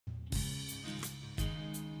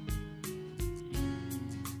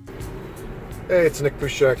Hey, it's Nick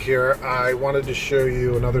Pushek here. I wanted to show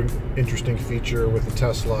you another interesting feature with the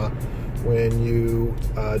Tesla. When you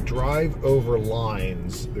drive over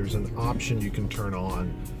lines, there's an option you can turn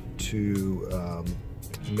on to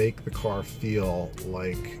make the car feel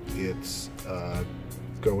like it's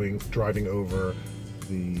driving over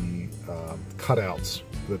the cutouts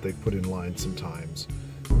that they put in line sometimes.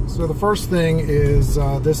 So the first thing is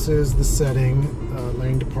this is the setting,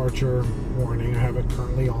 lane departure warning. I have it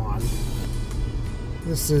currently on.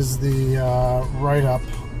 This is the write-up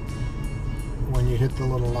when you hit the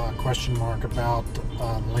little question mark about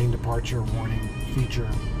lane departure warning feature.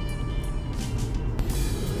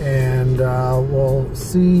 And we'll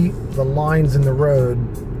see the lines in the road,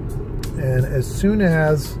 and as soon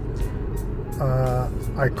as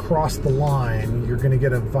I cross the line, you're going to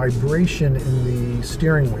get a vibration in the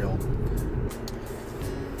steering wheel.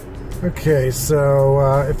 Okay,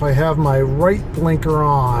 so if I have my right blinker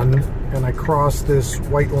on and I cross this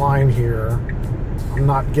white line here, I'm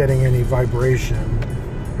not getting any vibration.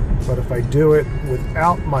 But if I do it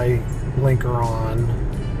without my blinker on,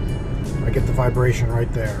 I get the vibration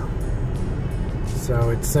right there. So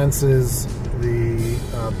it senses the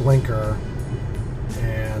blinker,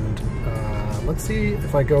 and let's see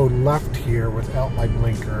if I go left here without my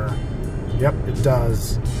blinker. Yep, it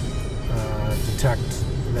does detect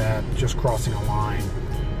that just crossing a line.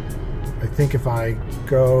 I think if I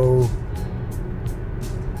go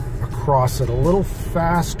across it a little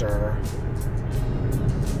faster,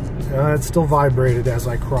 it still vibrated as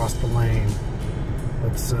I crossed the lane.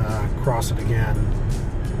 Let's cross it again.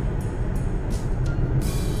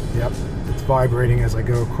 Yep, it's vibrating as I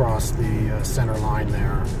go across the center line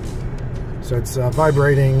there. So it's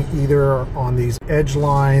vibrating either on these edge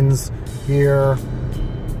lines here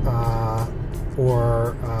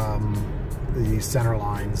or the center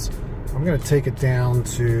lines. I'm going to take it down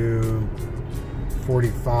to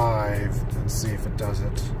 45 and see if it does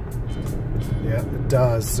it. Yeah, it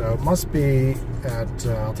does. So it must be at,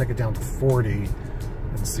 I'll take it down to 40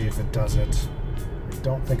 and see if it does it. I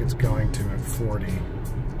don't think it's going to at 40.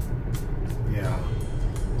 Yeah.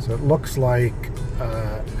 So it looks like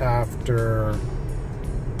after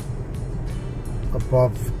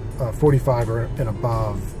above 45 or and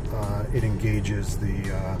above, it engages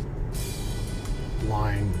the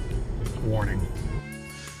line warning.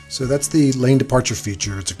 So that's the lane departure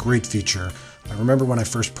feature. It's a great feature. I remember when I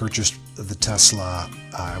first purchased the Tesla,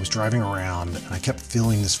 I was driving around and I kept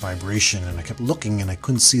feeling this vibration, and I kept looking and I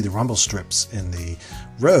couldn't see the rumble strips in the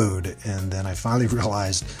road, and then I finally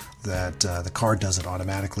realized that the car does it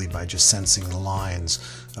automatically by just sensing the lines.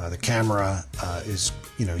 The camera is,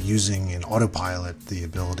 using in autopilot the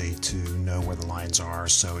ability to know where the lines are,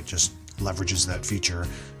 so it just leverages that feature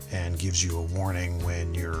and gives you a warning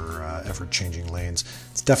when you're ever changing lanes.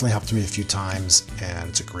 It's definitely helped me a few times, and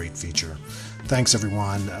it's a great feature. Thanks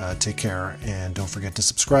everyone, take care, and don't forget to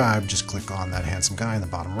subscribe. Just click on that handsome guy in the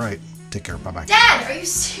bottom right. Take care, bye-bye. Dad, are you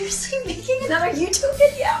seriously making another YouTube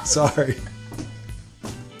video? Sorry.